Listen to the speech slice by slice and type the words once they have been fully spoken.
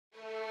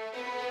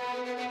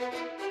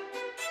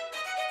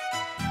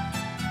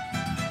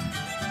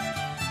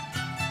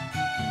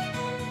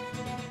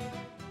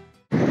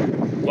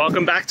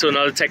Welcome back to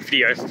another tech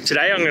video.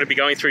 Today I'm going to be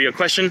going through your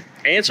question,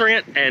 answering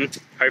it, and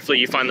hopefully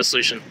you find the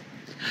solution.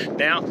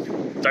 Now,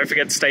 don't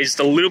forget to stay just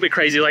a little bit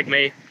crazy like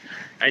me,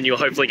 and you'll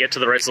hopefully get to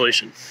the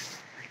resolution.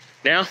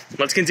 Now,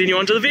 let's continue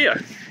on to the video.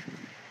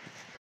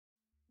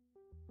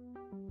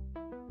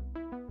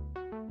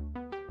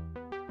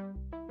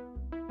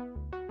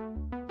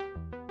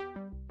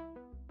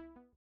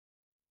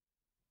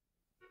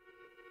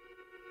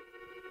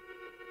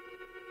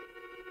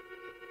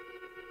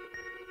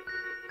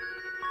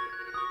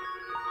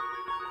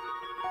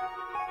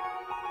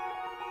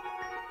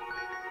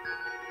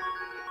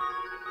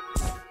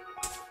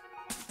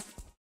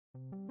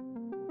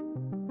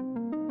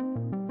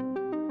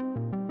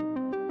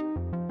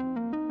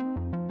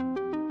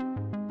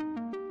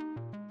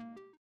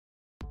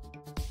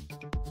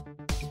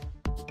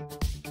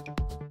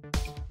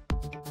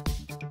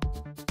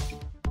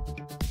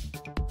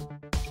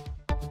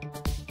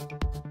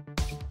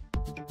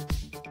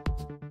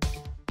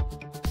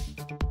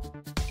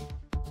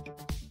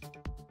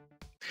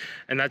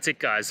 And that's it,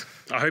 guys.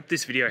 I hope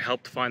this video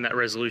helped find that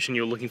resolution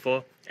you were looking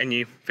for and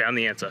you found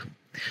the answer.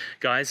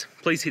 Guys,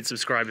 please hit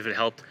subscribe if it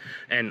helped,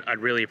 and I'd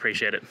really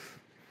appreciate it.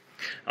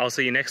 I'll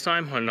see you next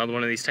time on another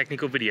one of these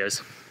technical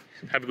videos.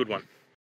 Have a good one.